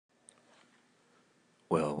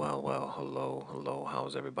Hello.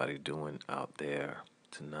 How's everybody doing out there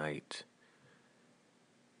tonight?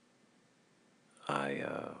 I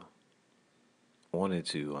wanted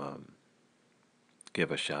to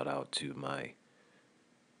give a shout out to my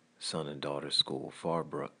son and daughter's school,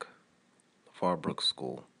 Farbrook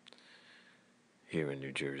School, here in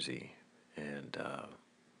New Jersey, and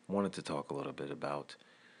wanted to talk a little bit about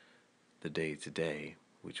the day today,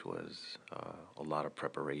 which was a lot of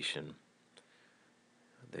preparation.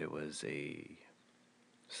 There was a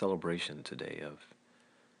celebration today of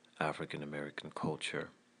African American culture.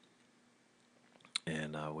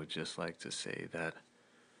 And I would just like to say that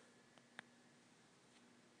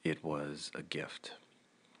it was a gift.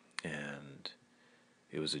 And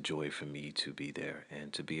it was a joy for me to be there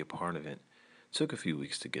and to be a part of it. It took a few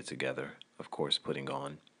weeks to get together. Of course, putting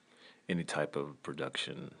on any type of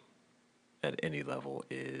production at any level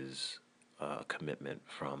is a commitment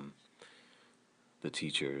from the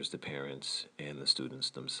teachers, the parents, and the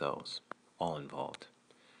students themselves, all involved.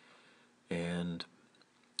 And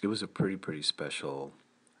it was a pretty special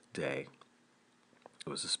day. It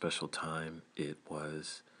was a special time. It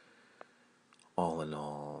was, all in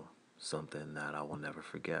all, something that I will never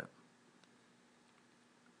forget.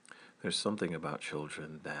 There's something about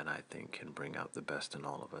children that I think can bring out the best in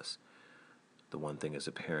all of us. The one thing as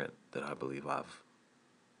a parent that I believe I've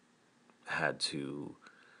had to,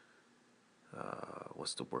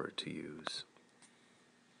 what's the word to use?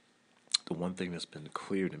 The one thing that's been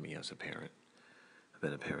clear to me as a parent, I've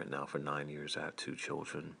been a parent now for 9 years, I have two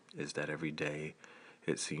children, is that every day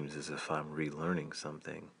it seems as if I'm relearning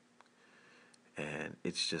something. And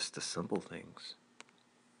it's just the simple things.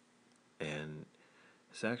 And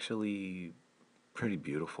it's actually pretty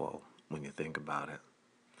beautiful when you think about it.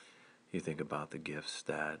 You think about the gifts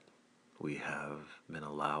that we have been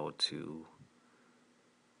allowed to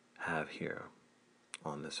have here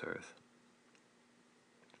on this earth.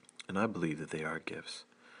 And I believe that they are gifts.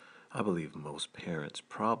 I believe most parents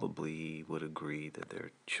probably would agree that their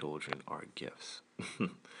children are gifts.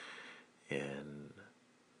 And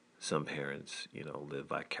some parents, live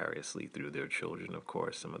vicariously through their children, of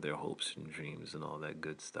course, some of their hopes and dreams and all that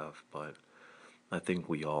good stuff. But I think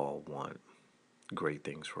we all want great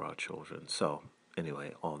things for our children. So,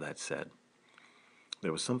 anyway, all that said,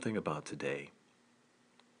 there was something about today.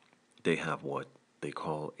 They have what they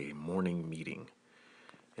call a morning meeting.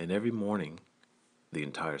 And every morning, the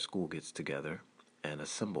entire school gets together and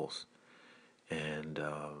assembles. And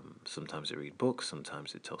sometimes they read books,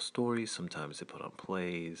 sometimes they tell stories, sometimes they put on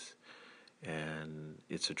plays. And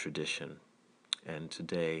it's a tradition. And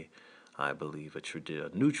today, I believe a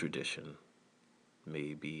new tradition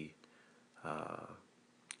may be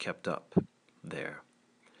kept up there.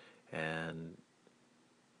 And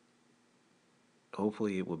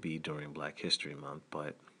hopefully it will be during Black History Month,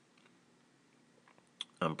 but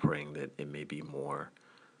I'm praying that it may be more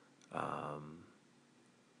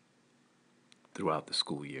throughout the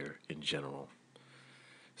school year in general.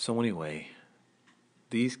 So anyway,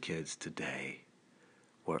 these kids today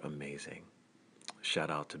were amazing.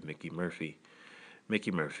 Shout out to Mickey Murphy.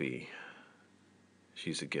 Mickey Murphy,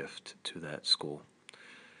 she's a gift to that school.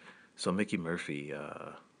 So Mickey Murphy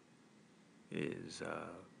is a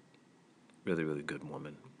really good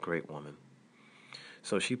woman, great woman.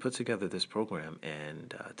 So she put together this program,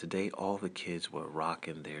 and today all the kids were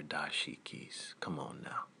rocking their dashikis. Come on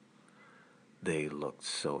now. They looked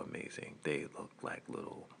so amazing. They looked like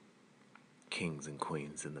little kings and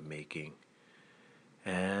queens in the making.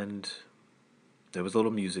 And there was a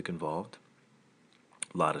little music involved,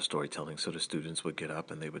 a lot of storytelling. So the students would get up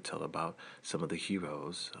and they would tell about some of the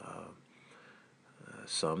heroes,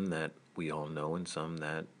 some that we all know and some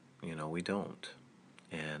that, we don't.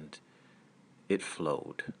 And it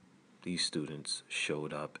flowed. These students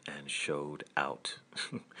showed up and showed out,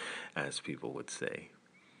 as people would say.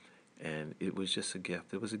 And it was just a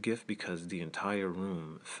gift. It was a gift because the entire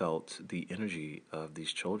room felt the energy of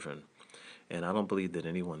these children. And I don't believe that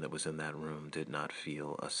anyone that was in that room did not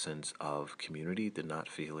feel a sense of community, did not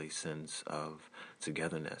feel a sense of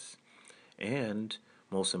togetherness. And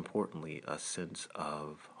most importantly, a sense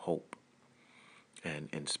of hope and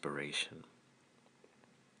inspiration.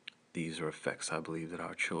 These are effects I believe that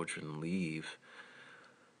our children leave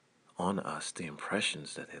on us, the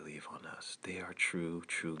impressions that they leave on us. They are true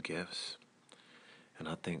gifts. And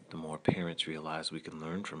I think the more parents realize we can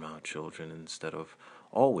learn from our children instead of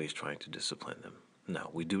always trying to discipline them.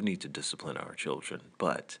 Now, we do need to discipline our children,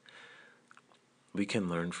 but we can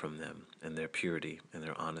learn from them and their purity and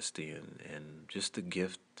their honesty and just the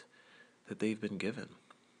gift that they've been given.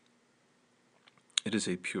 It is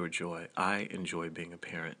a pure joy. I enjoy being a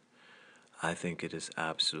parent. I think it is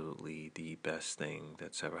absolutely the best thing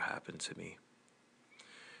that's ever happened to me.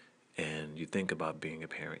 And you think about being a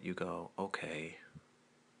parent, you go, okay,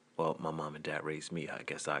 well, my mom and dad raised me. I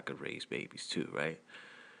guess I could raise babies too, right?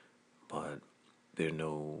 But there are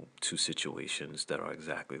no two situations that are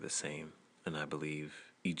exactly the same. And I believe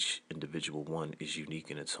each individual one is unique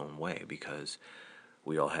in its own way because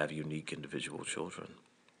we all have unique individual children.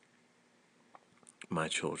 My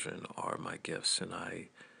children are my gifts, and I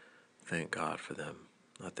thank God for them.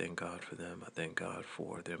 I thank God for them. I thank God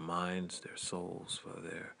for their minds, their souls, for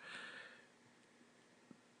their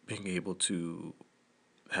being able to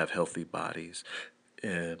have healthy bodies,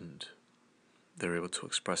 and they're able to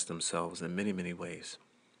express themselves in many, many ways.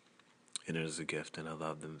 And it is a gift, and I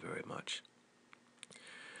love them very much.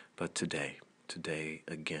 But today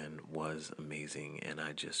again was amazing, and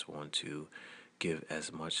I just want to give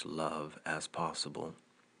as much love as possible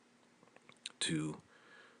to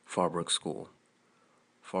Farbrook School.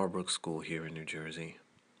 Farbrook School here in New Jersey,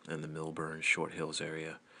 in the Millburn Short Hills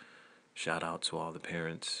area. Shout out to all the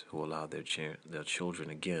parents who allowed their children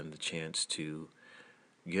again the chance to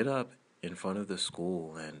get up in front of the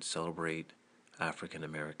school and celebrate African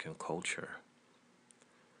American culture.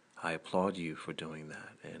 I applaud you for doing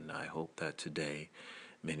that, and I hope that today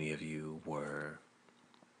many of you were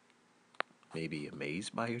maybe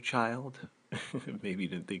amazed by your child. Maybe you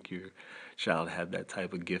didn't think your child had that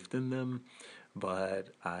type of gift in them, but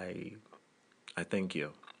I thank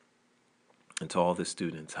you. And to all the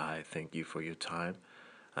students, I thank you for your time.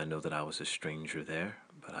 I know that I was a stranger there,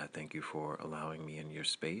 but I thank you for allowing me in your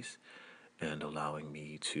space and allowing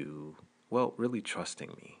me to, well, really trusting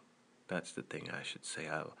me. That's the thing I should say.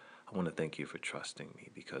 I want to thank you for trusting me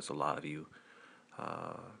because a lot of you,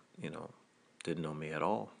 uh, you know, didn't know me at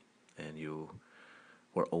all. And you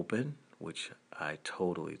were open, which I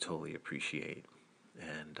totally, totally appreciate.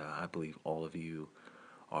 And I believe all of you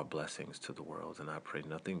are blessings to the world. And I pray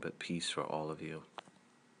nothing but peace for all of you.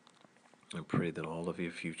 I pray that all of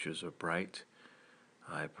your futures are bright.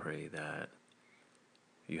 I pray that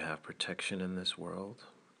you have protection in this world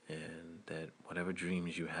and that whatever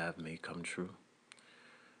dreams you have may come true.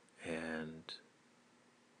 And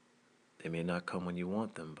they may not come when you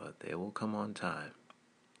want them, but they will come on time.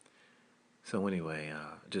 So anyway,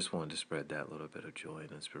 I just wanted to spread that little bit of joy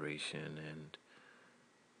and inspiration and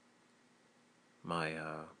my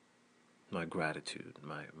my gratitude,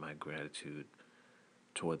 my gratitude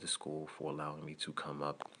toward the school for allowing me to come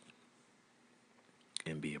up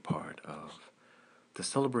and be a part of the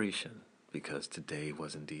celebration because today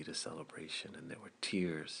was indeed a celebration and there were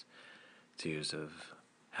tears of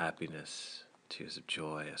happiness, tears of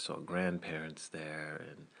joy. I saw grandparents there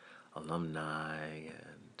and alumni,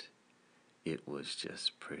 and it was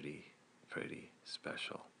just pretty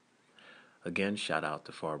special. Again, shout out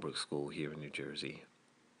to Farbrook School here in New Jersey.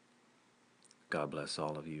 God bless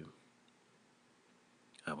all of you.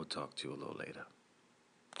 I will talk to you a little later.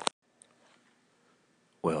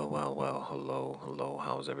 Well, hello.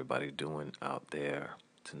 How's everybody doing out there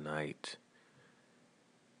tonight?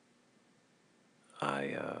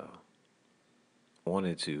 I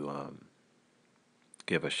wanted to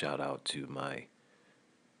give a shout out to my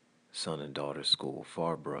son and daughter's school,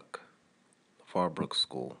 Farbrook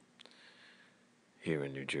School, here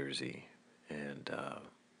in New Jersey, and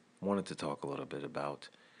wanted to talk a little bit about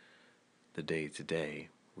the day today,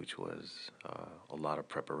 which was a lot of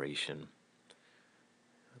preparation.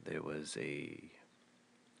 There was a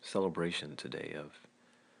celebration today of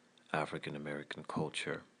African American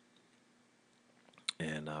culture,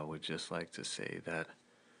 and I would just like to say that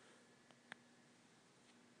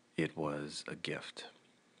it was a gift,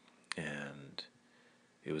 and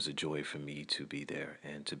it was a joy for me to be there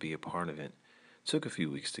and to be a part of it. It took a few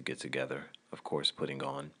weeks to get together, of course, putting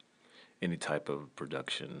on any type of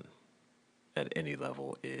production at any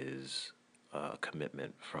level is a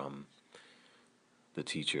commitment from the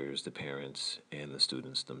teachers, the parents, and the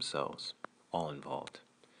students themselves, all involved.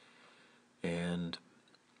 And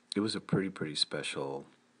it was a pretty special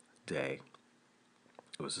day.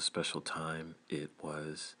 It was a special time. It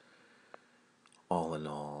was, all in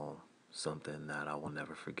all, something that I will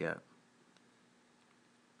never forget.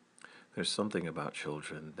 There's something about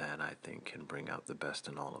children that I think can bring out the best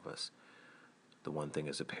in all of us. The one thing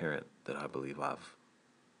as a parent that I believe I've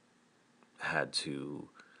had to,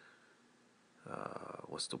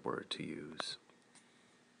 what's the word to use?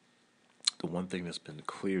 The one thing that's been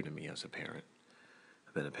clear to me as a parent,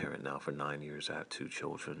 I've been a parent now for 9 years, I have two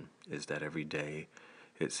children, is that every day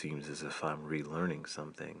it seems as if I'm relearning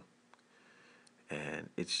something. And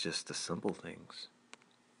it's just the simple things.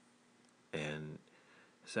 And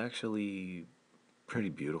it's actually pretty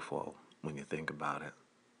beautiful. when you think about it.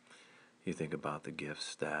 You think about the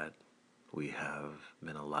gifts that we have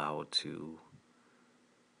been allowed to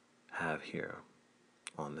have here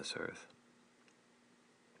on this earth.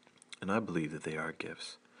 And I believe that they are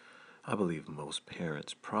gifts. I believe most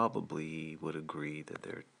parents probably would agree that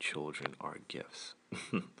their children are gifts.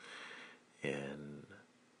 And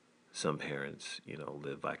some parents,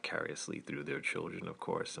 live vicariously through their children, of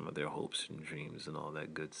course, some of their hopes and dreams and all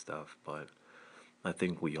that good stuff. But I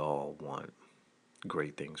think we all want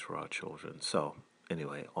great things for our children. So,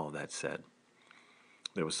 anyway, all that said,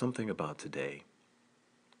 there was something about today.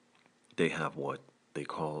 They have what they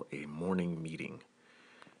call a morning meeting.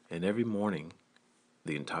 And every morning,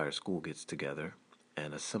 the entire school gets together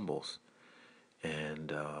and assembles.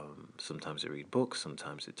 And sometimes they read books,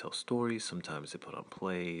 sometimes they tell stories, sometimes they put on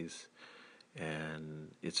plays.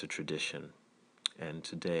 And it's a tradition. And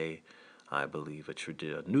today, I believe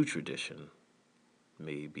a new tradition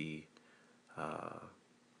may be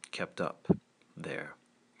kept up there.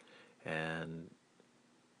 And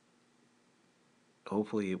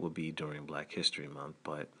hopefully it will be during Black History Month,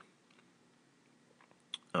 but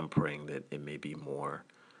I'm praying that it may be more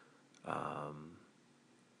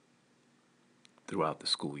throughout the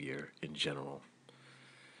school year in general.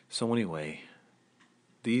 So anyway,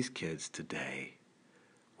 these kids today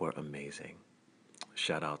were amazing.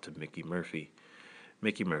 Shout out to Mickey Murphy.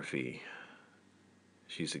 Mickey Murphy,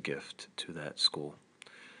 she's a gift to that school.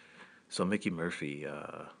 So Mickey Murphy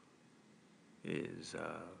is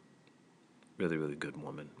a really, really good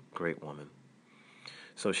woman, great woman.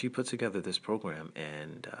 So she put together this program,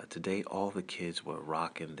 and today all the kids were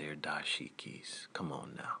rocking their dashikis. Come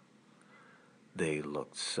on now. They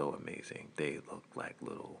looked so amazing. They looked like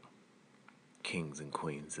little kings and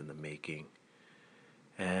queens in the making.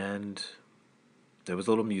 And there was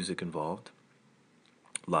a little music involved,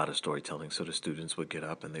 a lot of storytelling. So the students would get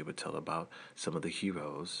up and they would tell about some of the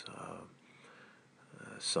heroes,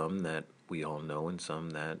 some that we all know and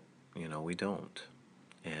some that, we don't.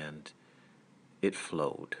 And it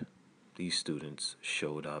flowed. These students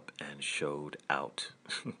showed up and showed out,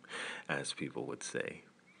 as people would say.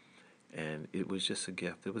 And it was just a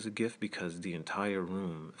gift. It was a gift because the entire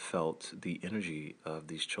room felt the energy of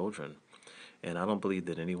these children. And I don't believe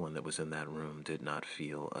that anyone that was in that room did not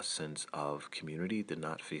feel a sense of community, did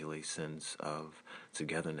not feel a sense of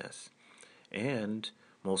togetherness. And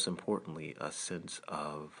most importantly, a sense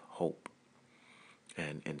of hope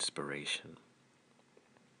and inspiration.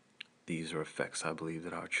 These are effects I believe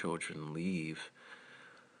that our children leave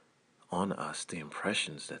on us, the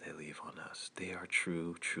impressions that they leave on us. They are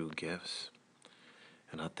true, true gifts.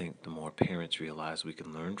 And I think the more parents realize we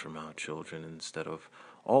can learn from our children instead of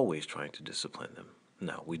always trying to discipline them.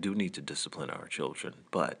 Now, we do need to discipline our children,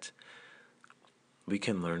 but we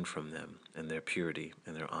can learn from them and their purity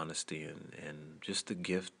and their honesty and just the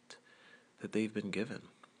gift that they've been given.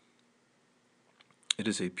 It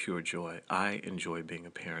is a pure joy. I enjoy being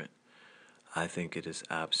a parent. I think it is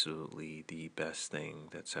absolutely the best thing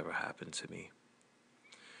that's ever happened to me.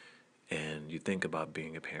 And you think about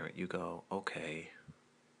being a parent, you go, okay,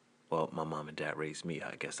 well, my mom and dad raised me.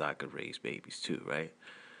 I guess I could raise babies too, right?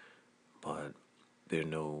 But there are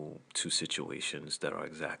no two situations that are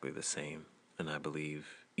exactly the same. And I believe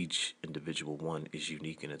each individual one is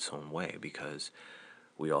unique in its own way because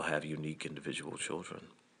we all have unique individual children.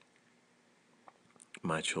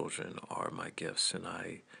 My children are my gifts, and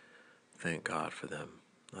I thank God for them.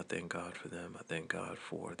 I thank God for them. I thank God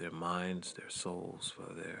for their minds, their souls,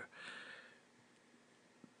 for their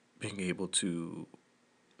being able to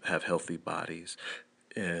have healthy bodies,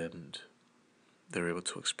 and they're able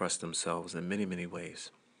to express themselves in many, many ways.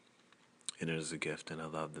 And it is a gift, and I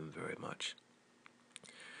love them very much.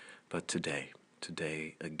 But today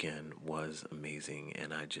again was amazing,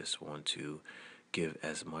 and I just want to give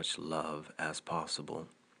as much love as possible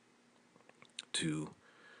to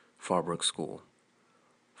Farbrook School.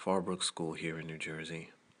 Farbrook School here in New Jersey,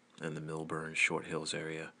 in the Millburn, Short Hills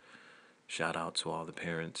area. Shout out to all the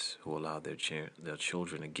parents who allowed their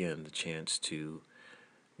children, again, the chance to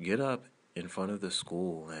get up in front of the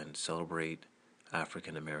school and celebrate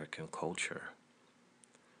African American culture.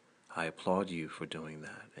 I applaud you for doing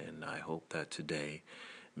that, and I hope that today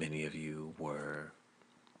many of you were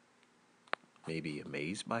maybe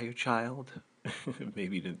amazed by your child.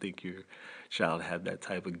 Maybe you didn't think your child had that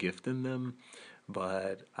type of gift in them,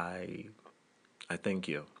 but I thank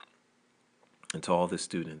you. And to all the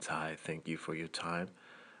students, I thank you for your time.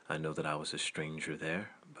 I know that I was a stranger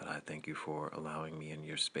there, but I thank you for allowing me in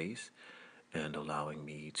your space and allowing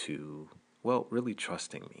me to, well, really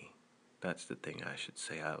trusting me. That's the thing I should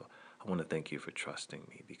say. I want to thank you for trusting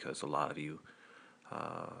me because a lot of you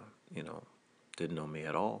uh, you know, didn't know me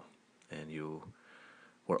at all, and you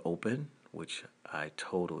were open, which I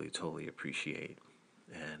totally, totally appreciate.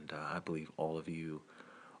 And I believe all of you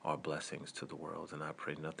are blessings to the world, and I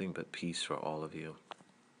pray nothing but peace for all of you.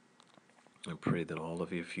 I pray that all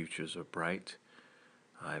of your futures are bright.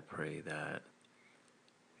 I pray that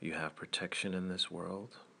you have protection in this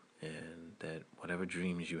world, and that whatever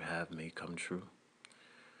dreams you have may come true.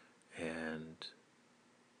 And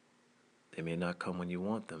they may not come when you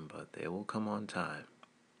want them, but they will come on time.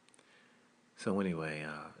 So anyway,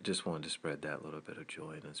 I just wanted to spread that little bit of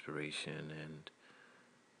joy and inspiration, and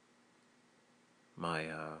my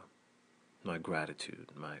my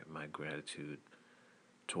gratitude, my gratitude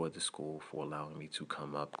toward the school for allowing me to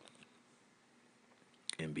come up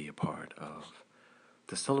and be a part of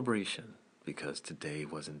the celebration, because today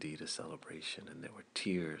was indeed a celebration, and there were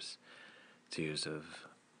tears, tears of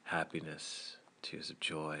happiness, tears of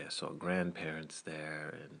joy. I saw grandparents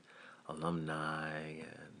there and alumni,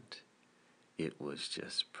 and it was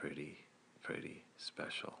just pretty, pretty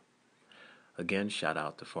special. Again, shout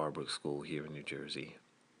out to Farbrook School here in New Jersey.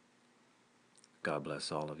 God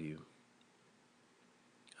bless all of you.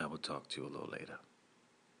 I will talk to you a little later.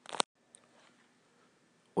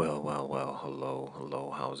 Well, well, well, hello,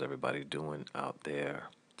 hello. How's everybody doing out there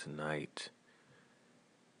tonight?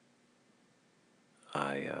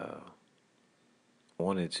 I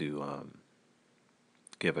wanted to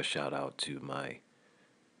give a shout out to my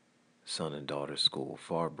son and daughter's school,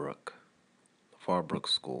 Farbrook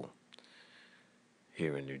School,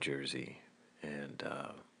 here in New Jersey, and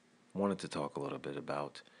wanted to talk a little bit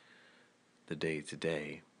about the day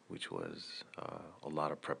today, which was a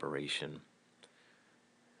lot of preparation.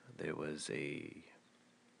 There was a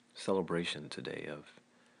celebration today of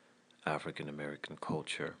African American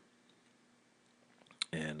culture,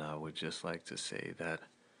 and I would just like to say that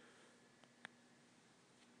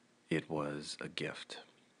it was a gift,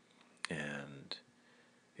 and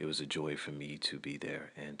it was a joy for me to be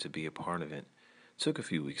there and to be a part of it. It took a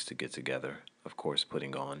few weeks to get together. Of course,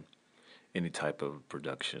 putting on any type of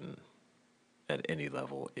production at any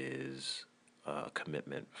level is a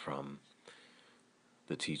commitment from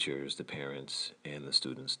the teachers, the parents, and the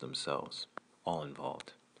students themselves, all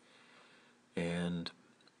involved. And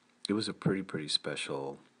it was a pretty, pretty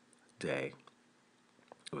special day.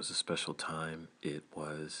 It was a special time. It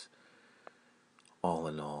was, all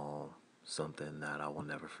in all, something that I will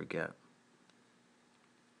never forget.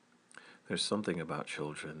 There's something about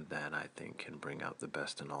children that I think can bring out the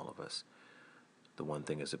best in all of us. The one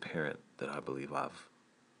thing as a parent that I believe I've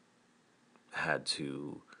had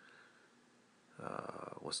to,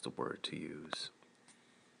 what's the word to use?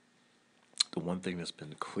 The one thing that's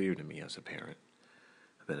been clear to me as a parent,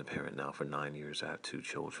 I've been a parent now for 9 years, I have 2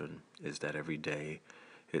 children, is that every day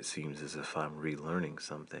it seems as if I'm relearning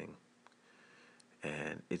something.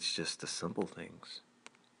 And it's just the simple things.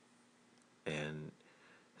 And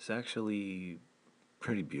it's actually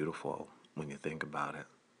pretty beautiful when you think about it.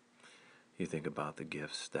 You think about the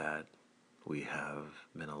gifts that we have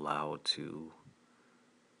been allowed to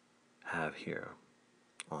have here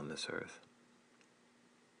on this earth.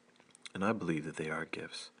 And I believe that they are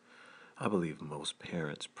gifts. I believe most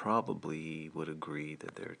parents probably would agree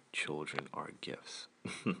that their children are gifts.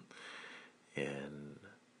 And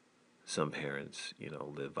some parents,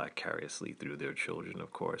 live vicariously through their children,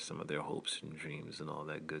 of course, some of their hopes and dreams and all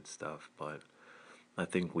that good stuff. But I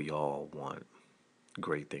think we all want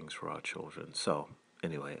great things for our children. So,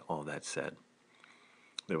 anyway, all that said,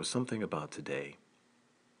 there was something about today.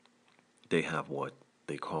 They have what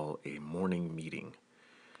they call a morning meeting.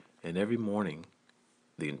 And every morning,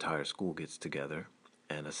 the entire school gets together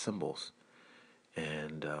and assembles.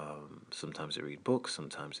 And sometimes they read books,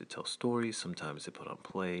 sometimes they tell stories, sometimes they put on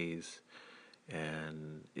plays.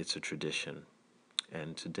 And it's a tradition.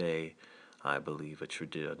 And today, I believe a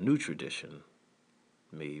new tradition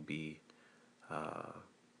may be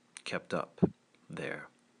kept up there.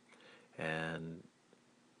 And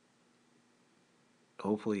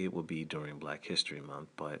hopefully it will be during Black History Month,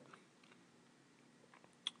 but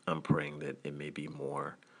I'm praying that it may be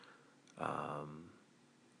more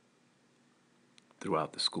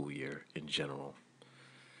throughout the school year in general.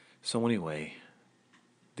 So anyway,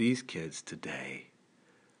 these kids today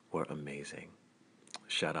were amazing.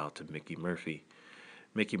 Shout out to Mickey Murphy.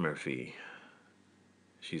 Mickey Murphy,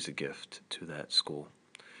 she's a gift to that school.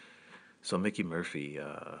 So Mickey Murphy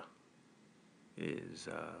is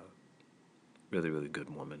a really, really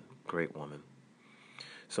good woman, great woman.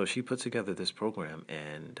 So she put together this program,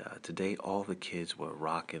 and today all the kids were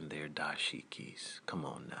rocking their dashikis. Come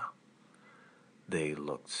on now. They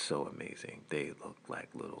looked so amazing. They looked like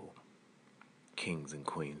little kings and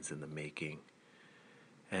queens in the making.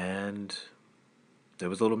 And there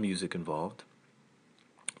was a little music involved,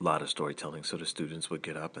 a lot of storytelling. So the students would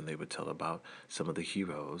get up and they would tell about some of the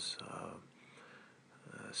heroes,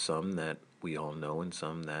 some that we all know and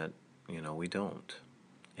some that, we don't.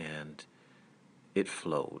 And it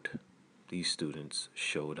flowed. These students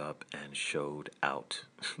showed up and showed out,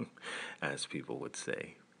 as people would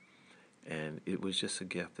say. And it was just a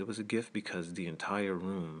gift. It was a gift because the entire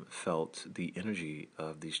room felt the energy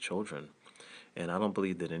of these children. And I don't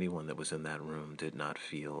believe that anyone that was in that room did not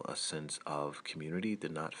feel a sense of community,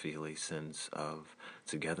 did not feel a sense of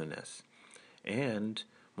togetherness, and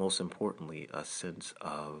most importantly, a sense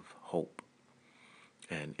of hope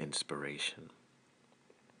and inspiration.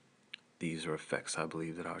 These are effects I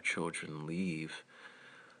believe that our children leave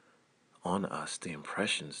on us, the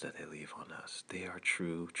impressions that they leave on us. They are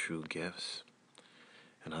true, true gifts.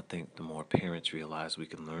 And I think the more parents realize we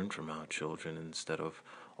can learn from our children instead of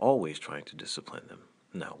always trying to discipline them.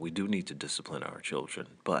 Now, we do need to discipline our children,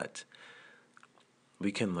 but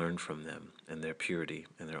we can learn from them and their purity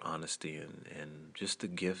and their honesty and just the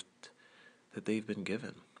gift that they've been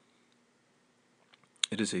given.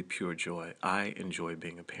 It is a pure joy. I enjoy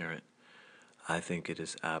being a parent. I think it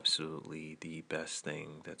is absolutely the best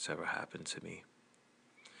thing that's ever happened to me.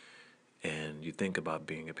 And you think about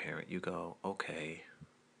being a parent, you go, okay,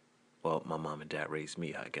 well, my mom and dad raised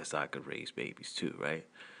me. I guess I could raise babies too, right?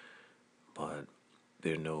 But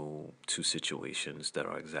there are no two situations that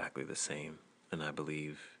are exactly the same. And I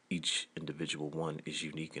believe each individual one is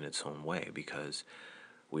unique in its own way because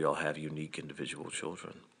we all have unique individual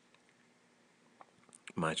children.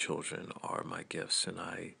 My children are my gifts, and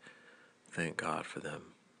I thank God for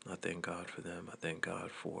them. I thank God for them. I thank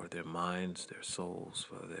God for their minds, their souls,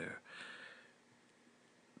 for their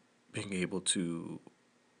being able to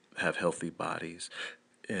have healthy bodies,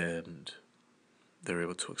 and they're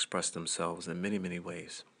able to express themselves in many, many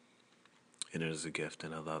ways. And it is a gift,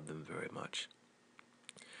 and I love them very much.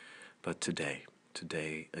 But today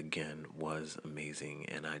again was amazing,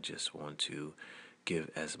 and I just want to give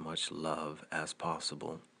as much love as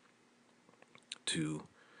possible to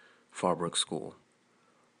Farbrook School.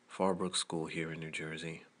 Farbrook School here in New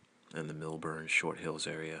Jersey, in the Millburn Short Hills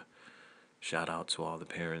area. Shout out to all the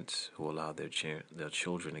parents who allowed their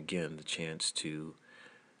children again the chance to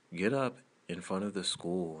get up in front of the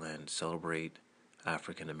school and celebrate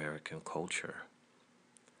African American culture.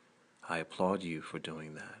 I applaud you for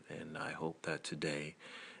doing that, and I hope that today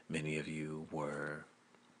many of you were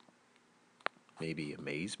maybe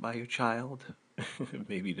amazed by your child.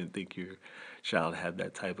 Maybe you didn't think your child had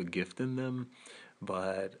that type of gift in them,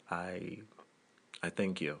 but I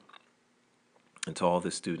thank you. And to all the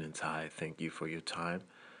students, I thank you for your time.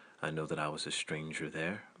 I know that I was a stranger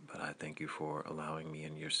there, but I thank you for allowing me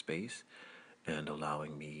in your space and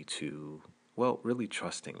allowing me to, well, really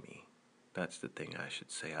trusting me. That's the thing I should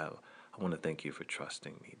say. I want to thank you for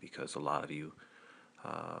trusting me because a lot of you,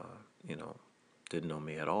 uh, you know, didn't know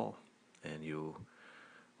me at all. And you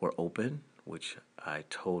were open, which I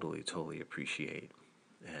totally, totally appreciate.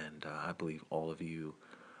 And I believe all of you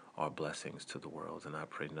are blessings to the world. And I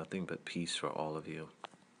pray nothing but peace for all of you.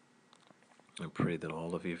 I pray that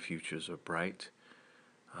all of your futures are bright.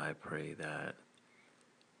 I pray that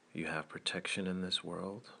you have protection in this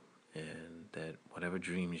world and that whatever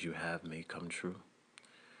dreams you have may come true.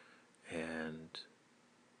 And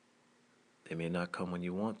they may not come when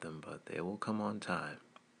you want them, but they will come on time.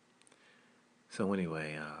 So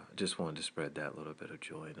anyway, I just wanted to spread that little bit of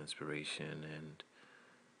joy and inspiration and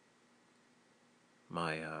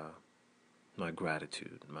my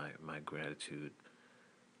gratitude, my gratitude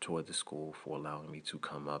toward the school for allowing me to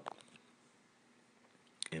come up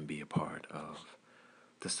and be a part of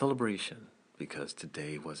the celebration, because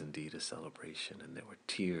today was indeed a celebration, and there were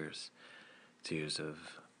tears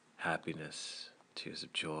of happiness, tears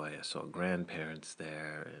of joy. I saw grandparents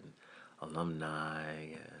there and alumni,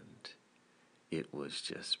 and it was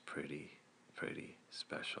just pretty, pretty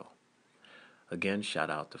special. Again, shout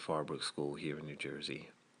out to Farbrook School here in New Jersey.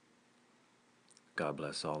 God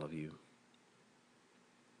bless all of you.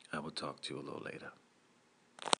 I will talk to you a little later.